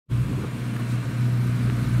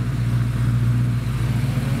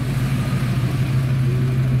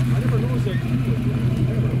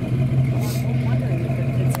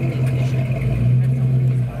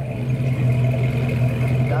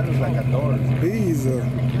bees are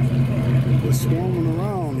just swarming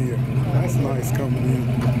around here. That's nice coming in.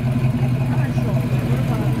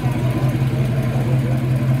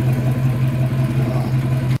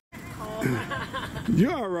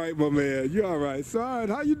 You're all right, my man. You're all right. So, all right,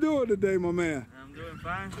 how you doing today, my man? I'm doing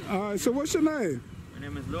fine. All right, so what's your name? My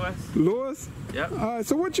name is Louis. Louis? Yep. All right,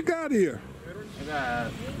 so what you got here? I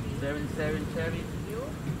got 77 Chevy.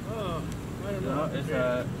 It's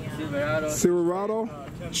a Silverado. Silverado?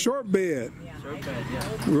 Short bed. Short bed, yeah.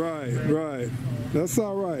 Right, right. That's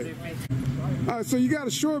all right. All right, so you got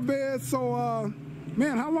a short bed. So,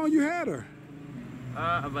 man, how long you had her?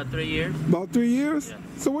 About 3 years. About 3 years? Yes.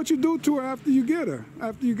 So what you do to her after you get her?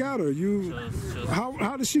 After you got her?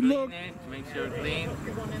 How does she look? Make sure it's clean.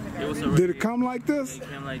 Did it come like this? It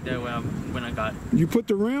came like that when I got it. You put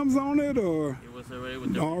the rims on it, or? It was already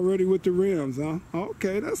with the rims. Already with the rims, huh?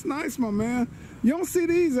 Okay, that's nice, my man. You don't see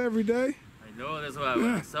these every day. I know, that's why when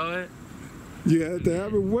I saw it. You had to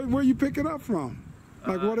have it. Where you pick it up from?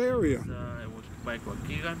 Like what area? It was by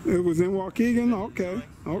Waukegan. It was in Waukegan? Okay,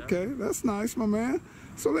 okay, that's nice, my man.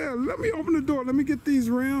 So there, let me open the door. Let me get these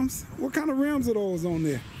rims. What kind of rims are those on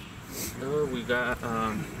there? We got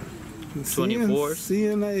 24s.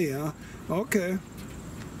 CNA, huh? Okay.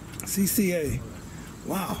 CCA.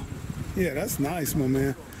 Wow. Yeah, that's nice, my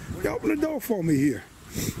man. You open the door for me here.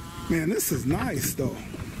 Man, this is nice, though.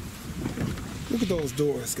 Look at those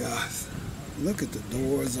doors, guys. Look at the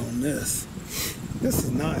doors on this. This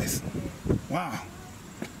is nice. Wow.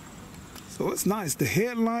 So it's nice. The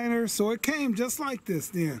headliner, so it came just like this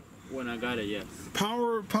then. When I got it, yes.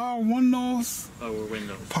 Power windows. Power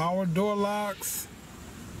windows. Power door locks.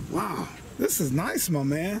 Wow. This is nice, my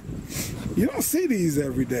man. You don't see these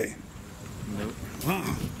every day. Nope.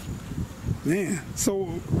 Wow. Man.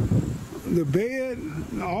 So the bed,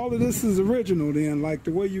 all of this is original then, like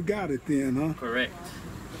the way you got it then, huh? Correct.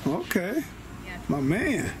 Okay. My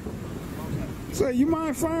man. So you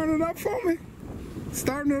mind firing it up for me?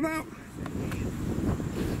 Starting it up?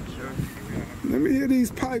 Sure. Let me hear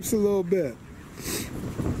these pipes a little bit.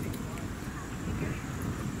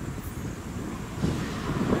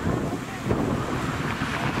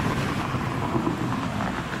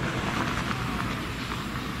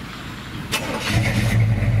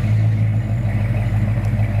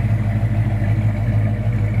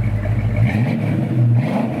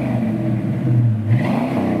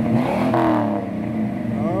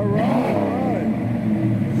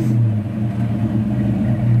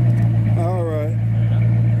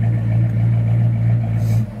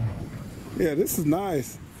 Yeah, this is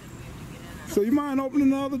nice. So you mind opening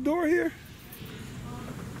the other door here?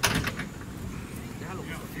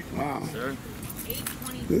 Wow. Sir.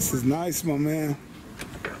 This is nice, my man.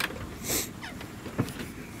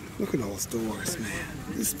 Look at those doors, man.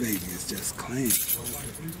 This baby is just clean.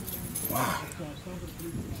 Wow.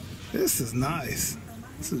 This is nice.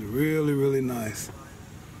 This is really, really nice.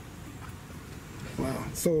 Wow.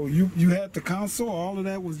 So you had the console, all of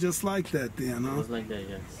that was just like that then, huh? It was like that,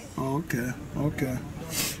 yes. Oh, okay, okay.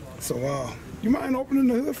 So, you mind opening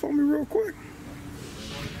the hood for me real quick?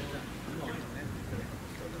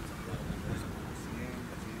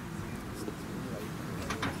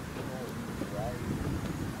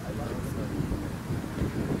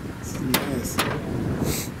 This is nice.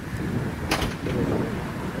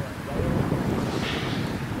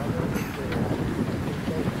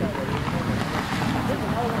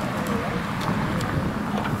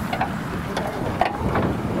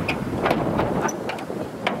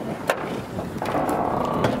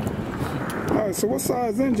 So what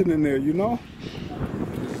size engine in there, you know?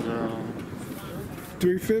 It's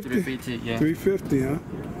 350? 350, yeah. 350, huh?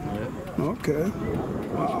 Yeah. Okay.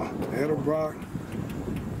 Wow. Edelbrock.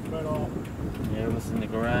 Yeah, it was in the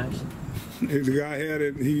garage. The guy had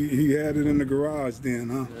it, he had it in the garage then,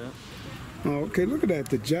 huh? Yeah. Oh, okay, look at that.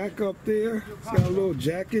 The jack up there. It's got a little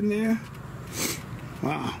jack in there.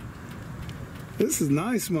 Wow. This is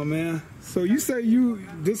nice, my man. So you say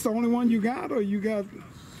this the only one you got, or you got...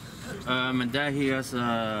 My dad, he has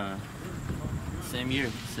same year,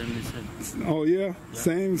 77. Oh yeah?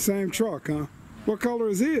 Same truck, huh? What color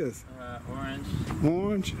is his? Orange.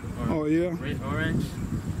 Orange? Oh yeah? Red orange.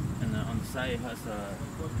 And on the side it has the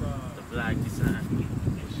black design.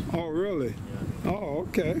 Oh really? Yeah. Oh,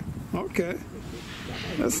 okay. Okay.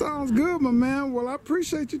 That sounds good, my man. Well, I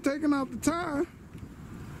appreciate you taking out the time.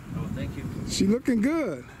 Oh, thank you. She looking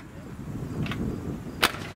good.